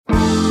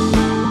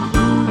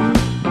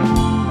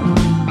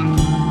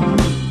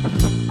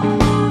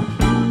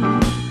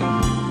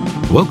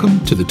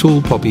Welcome to the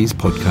Tall Poppies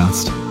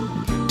podcast.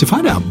 To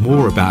find out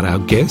more about our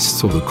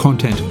guests or the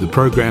content of the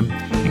program,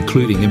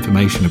 including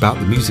information about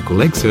the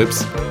musical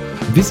excerpts,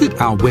 visit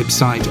our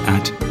website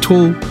at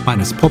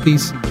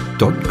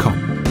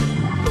tall-poppies.com.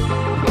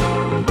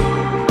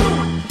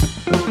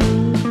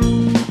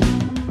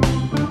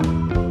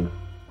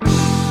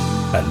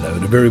 Hello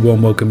and a very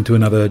warm welcome to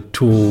another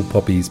Tall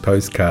Poppies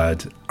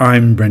postcard.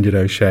 I'm Brendan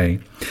O'Shea.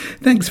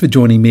 Thanks for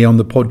joining me on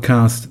the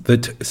podcast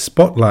that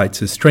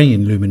spotlights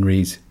Australian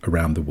luminaries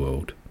around the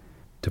world.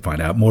 To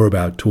find out more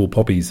about Tall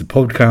Poppies, the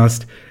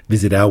podcast,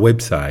 visit our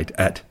website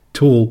at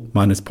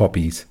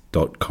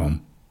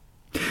tall-poppies.com.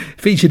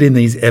 Featured in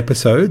these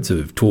episodes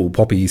of Tall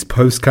Poppies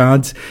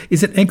postcards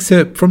is an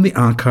excerpt from the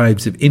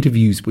archives of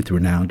interviews with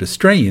renowned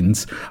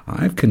Australians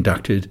I've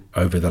conducted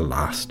over the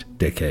last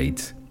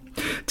decades.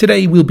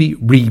 Today we'll be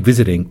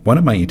revisiting one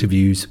of my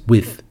interviews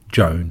with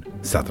Joan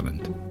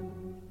Sutherland.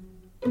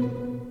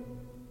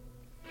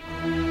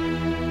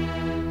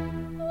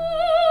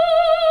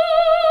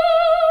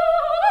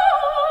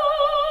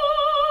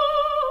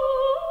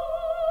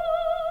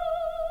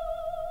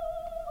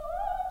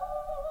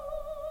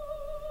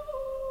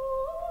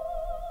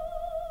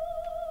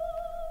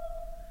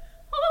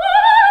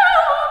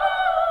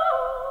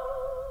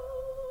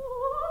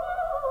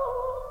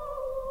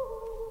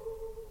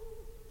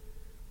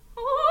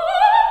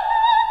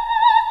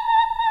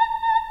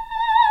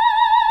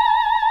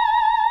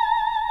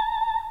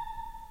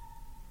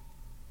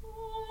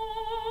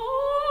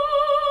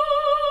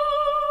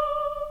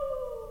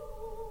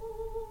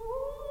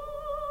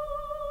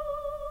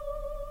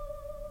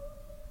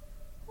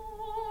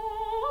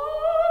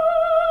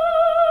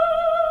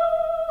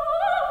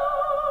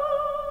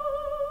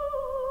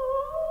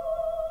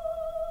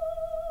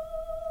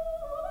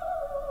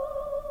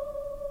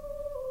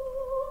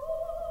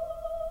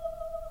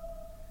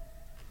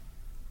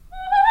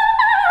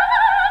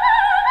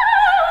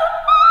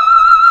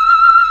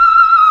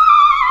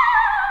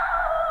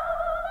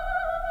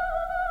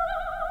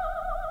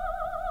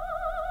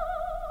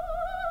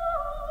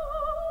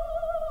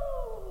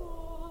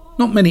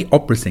 Not many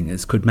opera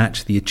singers could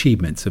match the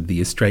achievements of the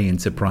Australian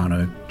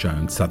soprano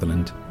Joan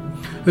Sutherland.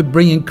 Her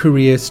brilliant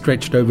career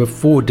stretched over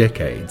 4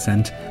 decades,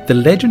 and the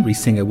legendary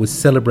singer was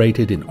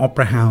celebrated in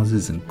opera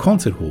houses and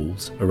concert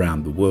halls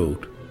around the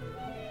world.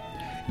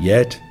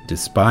 Yet,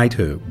 despite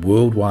her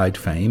worldwide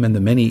fame and the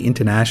many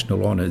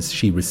international honours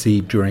she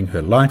received during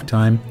her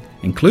lifetime,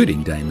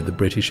 including Dame of the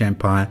British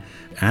Empire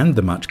and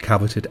the much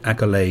coveted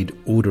accolade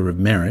Order of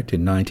Merit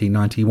in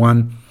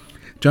 1991,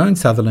 Joan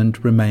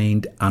Sutherland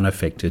remained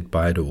unaffected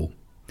by it all.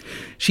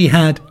 She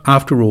had,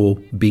 after all,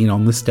 been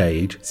on the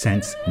stage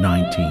since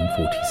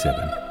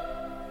 1947.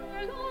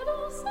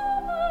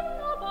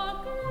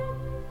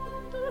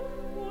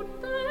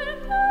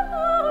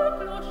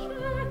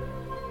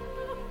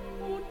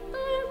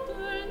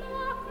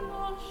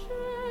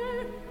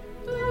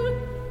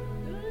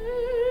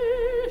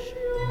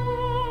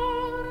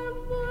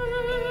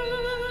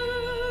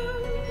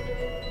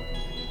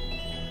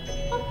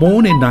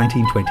 Born in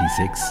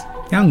 1926,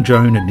 young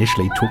Joan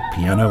initially took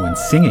piano and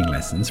singing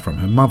lessons from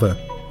her mother.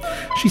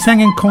 She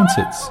sang in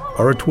concerts,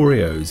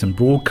 oratorios and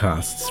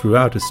broadcasts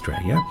throughout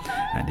Australia,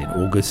 and in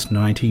August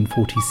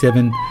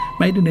 1947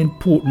 made an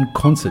important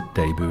concert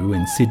debut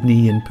in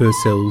Sydney in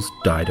Purcell's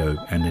Dido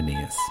and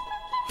Aeneas.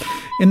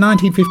 In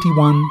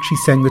 1951 she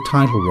sang the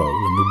title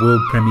role in the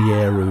world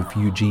premiere of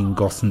Eugene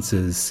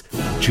Gossens's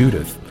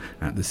Judith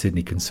at the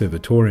Sydney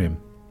Conservatorium.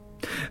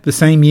 The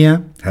same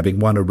year, having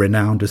won a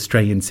renowned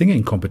Australian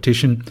singing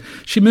competition,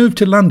 she moved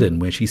to London,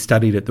 where she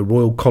studied at the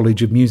Royal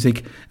College of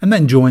Music and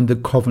then joined the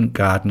Covent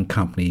Garden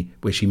Company,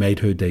 where she made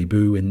her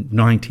debut in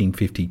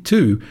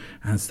 1952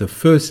 as the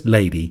First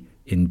Lady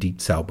in Die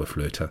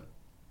Zauberflöte.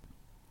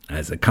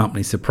 As a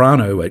company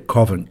soprano at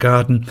Covent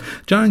Garden,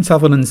 Joan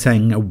Sutherland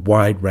sang a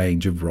wide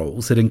range of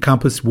roles that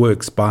encompassed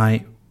works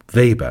by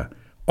Weber,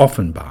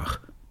 Offenbach,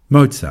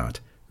 Mozart,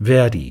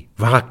 Verdi,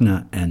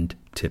 Wagner and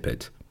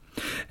Tippett.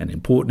 An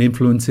important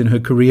influence in her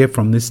career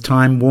from this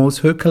time was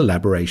her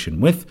collaboration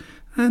with,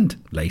 and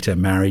later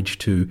marriage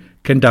to,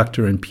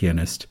 conductor and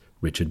pianist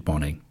Richard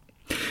Bonning.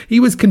 He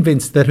was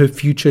convinced that her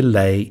future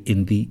lay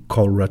in the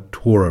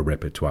coloratura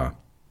repertoire.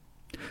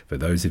 For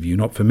those of you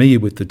not familiar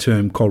with the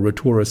term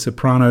coloratura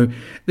soprano,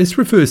 this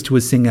refers to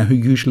a singer who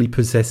usually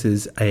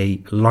possesses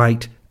a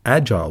light,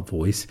 agile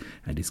voice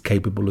and is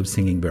capable of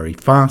singing very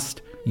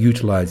fast,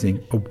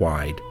 utilizing a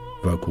wide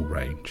vocal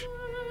range.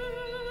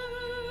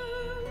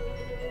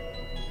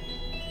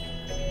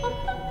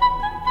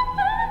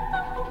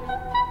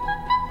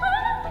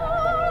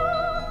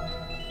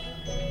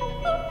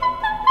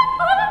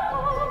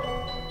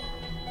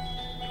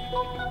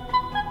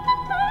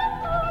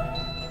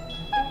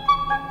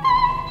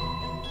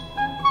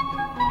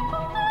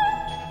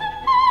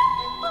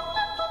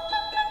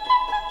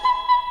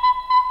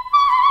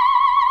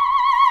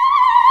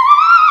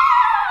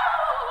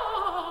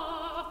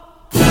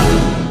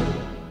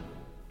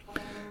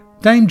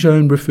 Dame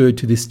Joan referred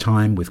to this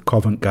time with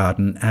Covent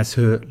Garden as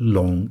her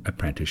long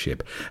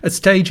apprenticeship, a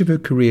stage of her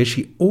career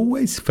she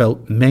always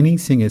felt many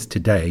singers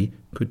today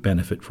could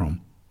benefit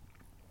from.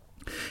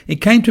 It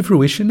came to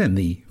fruition in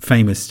the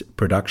famous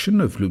production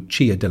of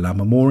Lucia di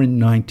Lammermoor in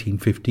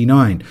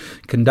 1959,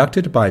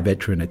 conducted by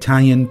veteran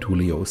Italian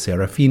Tullio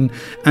Serafin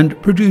and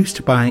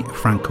produced by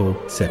Franco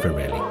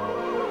Severelli.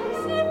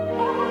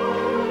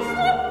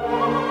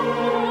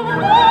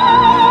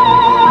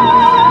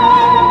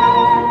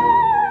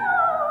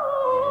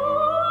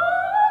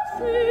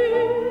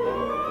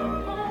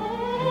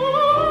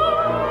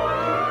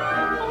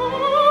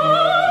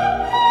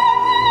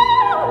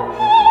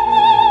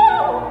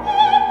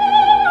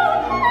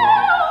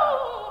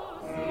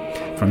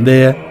 From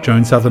there,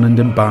 Joan Sutherland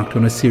embarked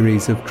on a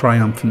series of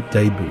triumphant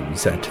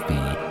debuts at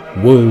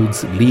the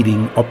world's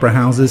leading opera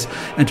houses,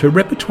 and her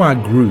repertoire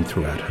grew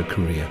throughout her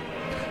career.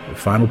 Her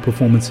final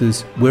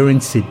performances were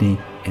in Sydney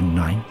in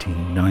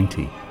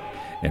 1990.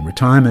 In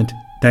retirement,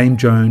 Dame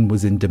Joan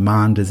was in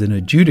demand as an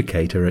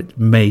adjudicator at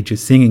major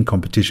singing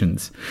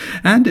competitions,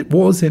 and it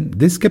was in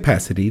this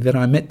capacity that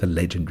I met the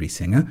legendary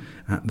singer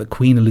at the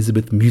Queen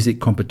Elizabeth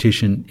Music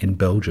Competition in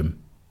Belgium.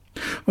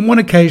 On one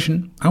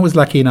occasion, I was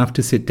lucky enough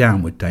to sit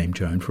down with Dame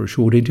Joan for a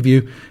short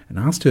interview and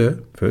asked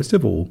her, first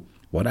of all,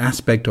 what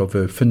aspect of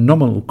her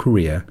phenomenal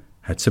career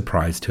had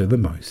surprised her the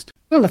most.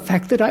 Well, the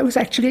fact that I was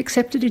actually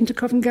accepted into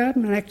Covent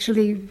Garden and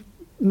actually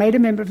made a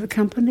member of the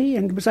company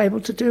and was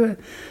able to do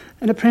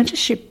an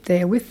apprenticeship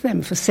there with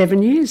them for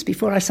 7 years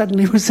before I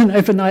suddenly was an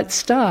overnight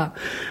star.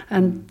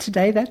 And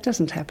today that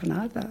doesn't happen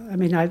either. I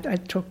mean, I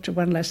talked to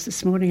one lass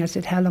this morning. I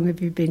said, "How long have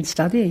you been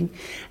studying?"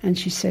 And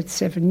she said,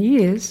 7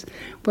 years.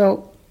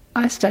 Well,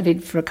 I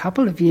studied for a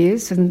couple of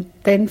years and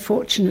then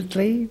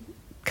fortunately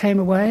came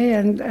away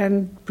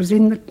and was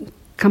in the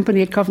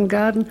company at Covent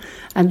Garden,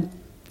 and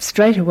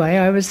straight away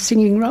I was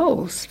singing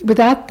roles.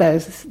 Without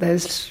those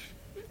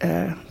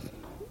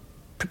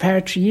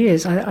preparatory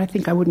years, I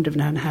think I wouldn't have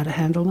known how to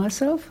handle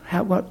myself,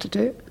 what to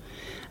do.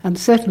 And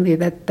certainly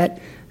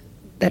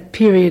that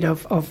period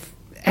of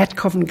at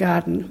Covent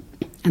Garden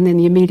and then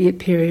the immediate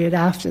period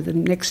after, the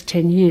next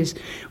 10 years,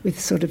 with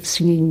sort of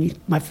singing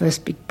my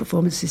first big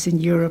performances in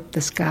Europe,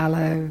 the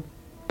Scala,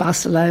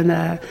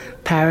 Barcelona,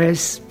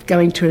 Paris,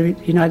 going to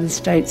the United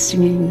States,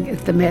 singing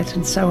at the Met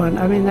and so on.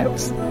 I mean, that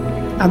was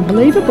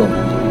unbelievable,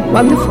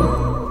 wonderful.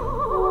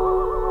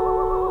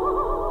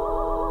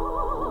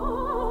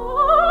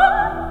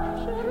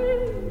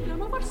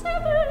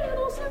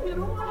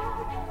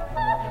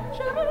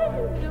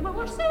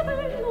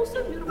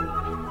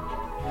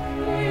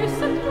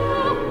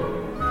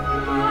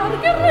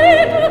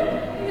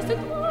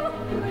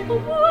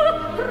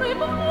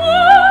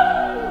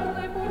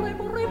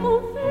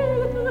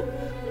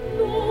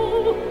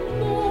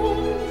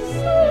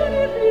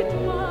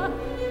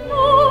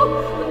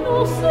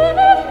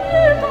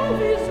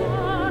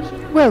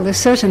 Well, there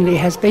certainly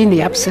has been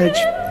the upsurge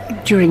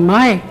during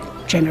my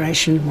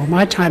generation, or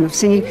my time of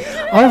singing,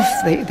 of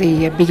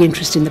the big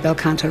interest in the bel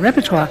canto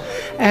repertoire.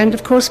 And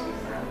of course,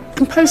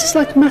 composers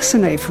like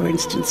Massenet, for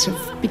instance,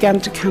 have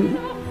begun to come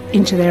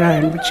into their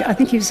own, which I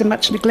think he was a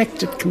much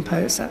neglected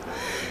composer,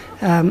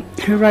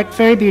 who wrote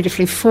very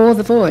beautifully for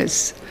the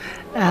voice.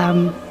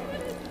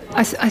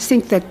 I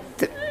think that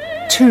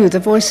the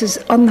voices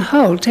on the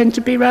whole tend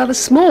to be rather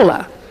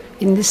smaller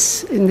in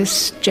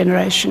this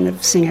generation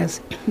of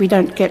singers. We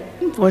don't get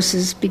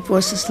big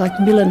voices like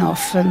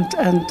Milanov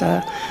and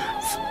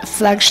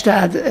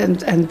Flagstad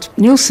and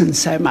Nielsen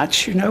so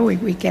much. You know,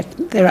 we get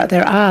there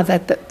are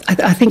that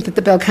I think that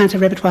the bel canto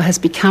repertoire has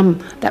become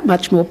that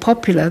much more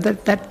popular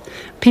that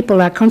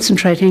people are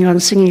concentrating on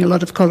singing a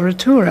lot of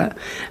coloratura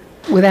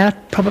without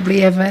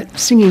probably ever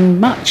singing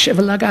much of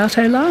a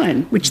legato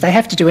line, which they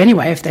have to do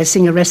anyway. If they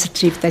sing a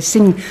recitative, they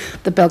sing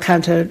the bel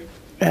canto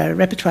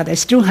repertoire, they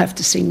still have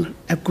to sing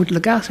a good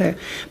legato.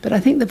 But I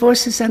think the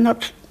voices are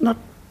not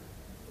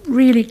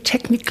really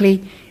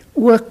technically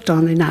worked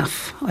on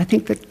enough. I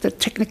think that the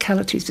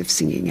technicalities of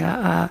singing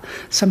are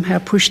somehow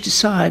pushed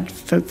aside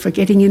for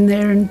getting in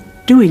there and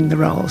doing the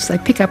roles. They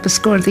pick up a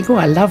score and think, "Oh,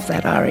 I love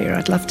that aria,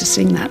 I'd love to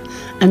sing that,"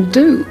 and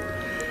do.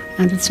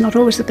 And it's not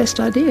always the best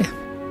idea.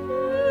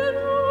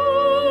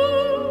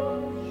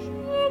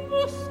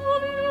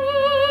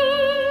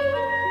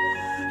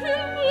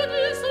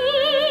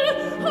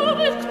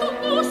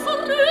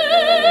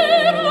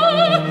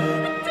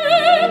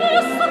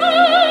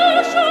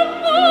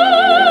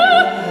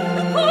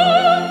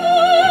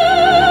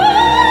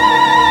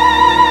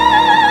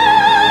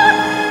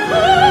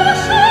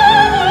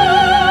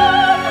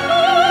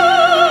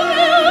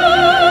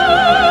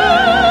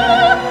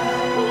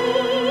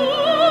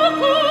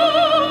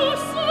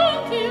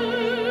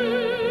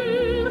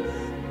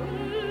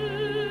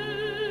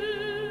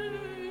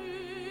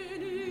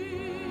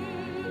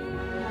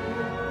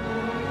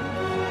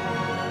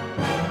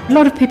 A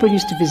lot of people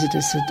used to visit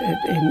us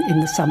in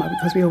the summer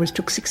because we always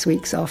took 6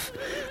 weeks off,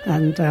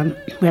 and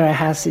where our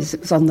house is, it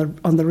was on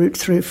the route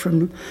through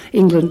from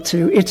England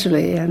to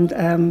Italy, and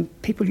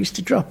people used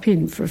to drop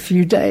in for a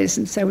few days,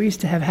 and so we used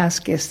to have house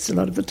guests a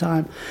lot of the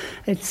time.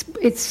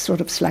 It's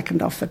sort of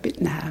slackened off a bit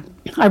now.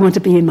 I want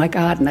to be in my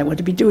garden. I want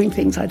to be doing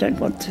things. I don't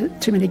want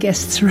too many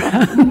guests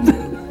around.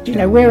 You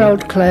know, wear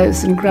old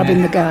clothes and grub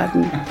in the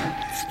garden.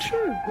 It's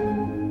true.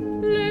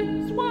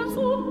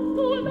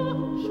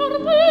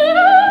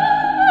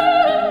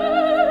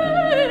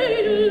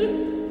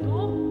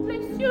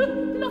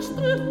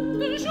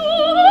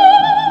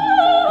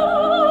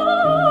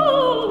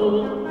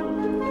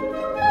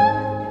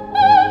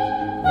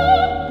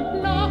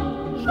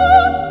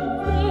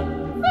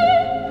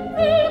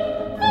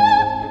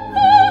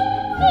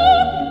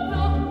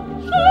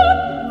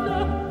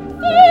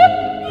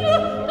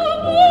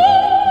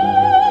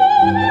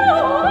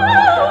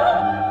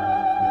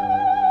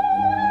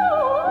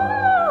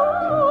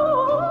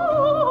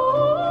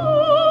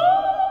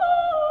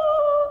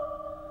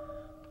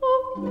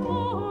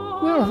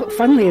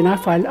 Funnily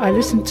enough, I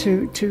listen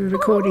to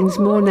recordings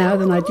more now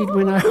than I did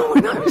when I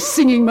was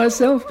singing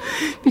myself,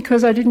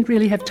 because I didn't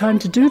really have time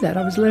to do that.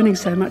 I was learning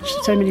so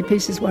many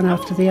pieces one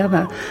after the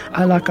other.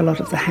 I like a lot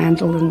of the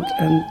Handel and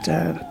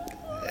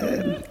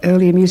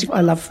earlier music. I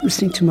love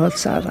listening to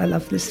Mozart. I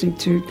love listening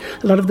to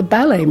a lot of the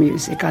ballet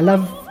music. I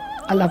love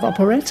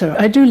operetta.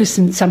 I do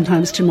listen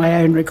sometimes to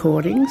my own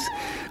recordings,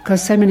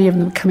 because so many of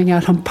them are coming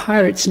out on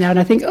pirates now, and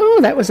I think,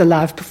 oh, that was a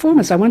live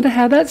performance. I wonder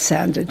how that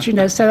sounded,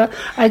 So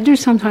I do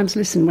sometimes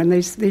listen when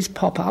these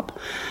pop up.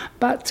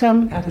 But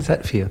how does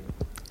that feel?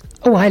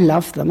 Oh, I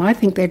love them. I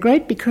think they're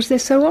great because they're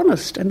so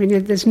honest. I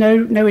mean, there's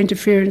no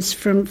interference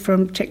from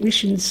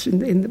technicians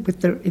in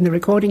the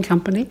recording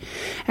company,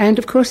 and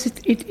of course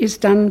it is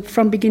done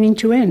from beginning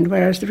to end.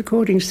 Whereas the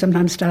recordings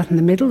sometimes start in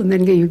the middle, and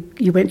then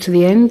you went to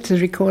the end to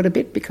record a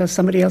bit because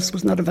somebody else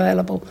was not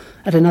available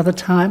at another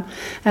time,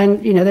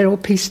 and they're all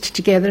pieced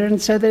together,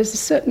 and so there's a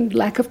certain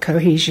lack of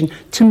cohesion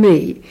to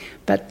me.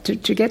 But to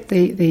get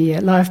the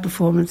live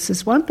performance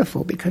is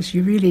wonderful, because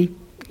you really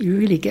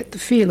get the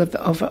feel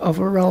of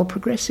a role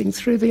progressing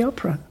through the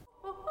opera.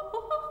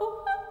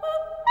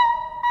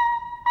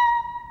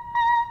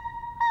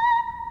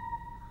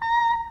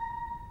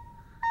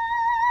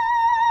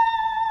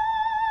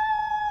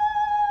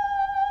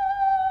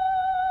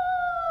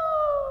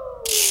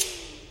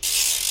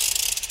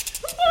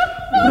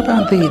 What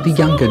about the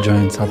younger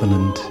Joan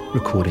Sutherland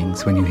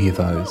recordings, when you hear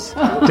those?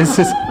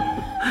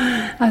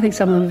 I think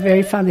some of them are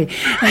very funny.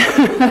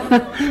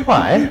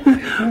 Why?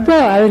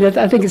 Well,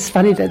 I think it's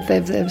funny that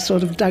they've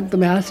sort of dug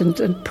them out and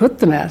put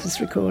them out as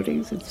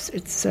recordings.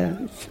 It's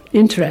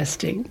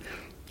interesting.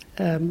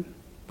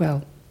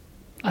 Well,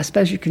 I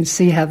suppose you can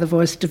see how the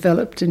voice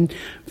developed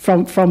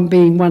from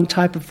being one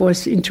type of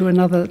voice into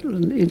another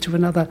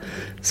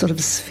sort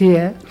of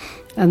sphere,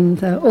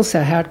 and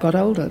also how it got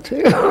older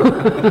too.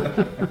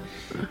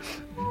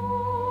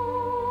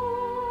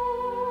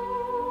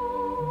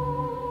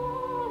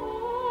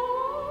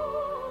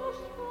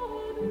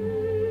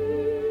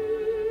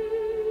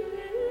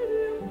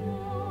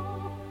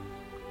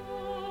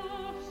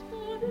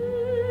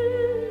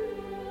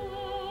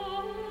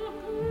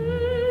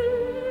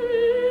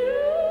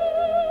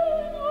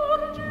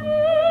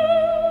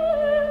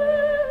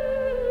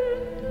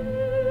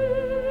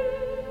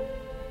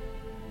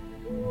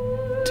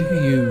 Do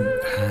you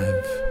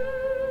have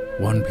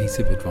one piece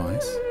of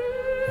advice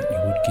that you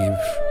would give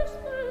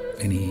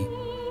any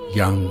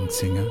young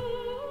singer?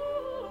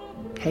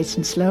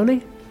 Hasten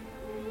slowly.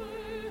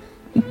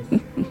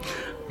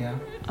 Yeah.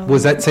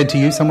 Was that said to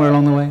you somewhere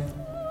along the way?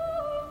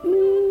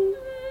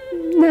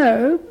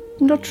 No,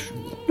 not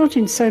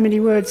in so many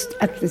words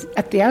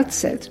at the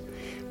outset,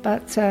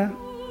 but I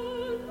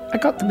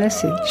got the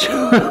message.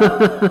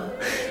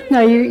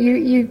 No,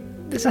 you.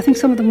 I think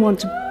some of them want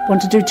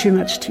to do too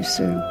much too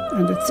soon,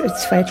 and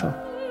it's fatal.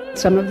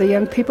 Some of the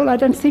young people, I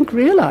don't think,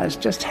 realise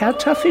just how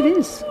tough it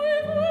is.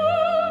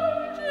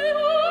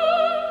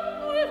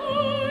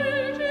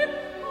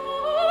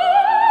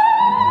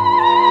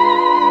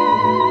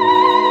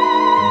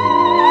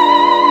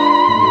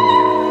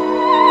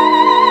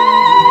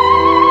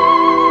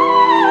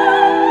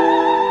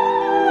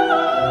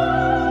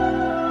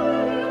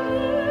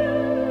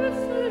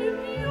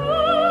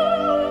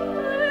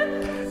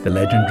 The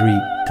legendary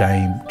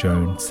Dame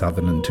Joan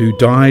Sutherland, who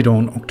died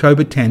on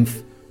October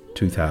 10th,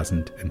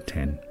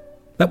 2010.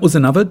 That was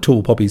another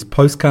Tall Poppies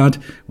postcard,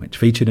 which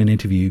featured an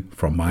interview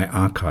from my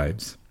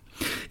archives.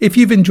 If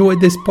you've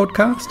enjoyed this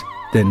podcast,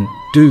 then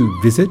do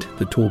visit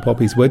the Tall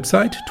Poppies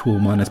website,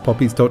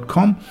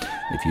 tall-poppies.com.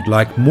 If you'd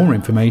like more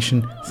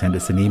information, send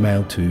us an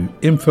email to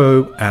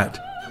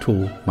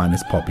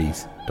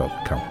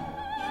info@tall-poppies.com.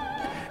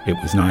 It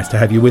was nice to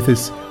have you with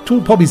us. Tall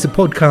Poppies, the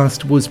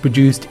podcast, was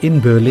produced in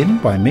Berlin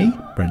by me,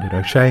 Brendan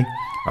O'Shea.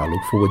 I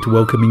look forward to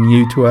welcoming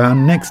you to our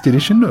next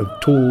edition of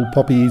Tall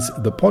Poppies,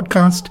 the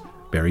podcast,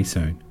 very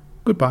soon.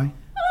 Goodbye.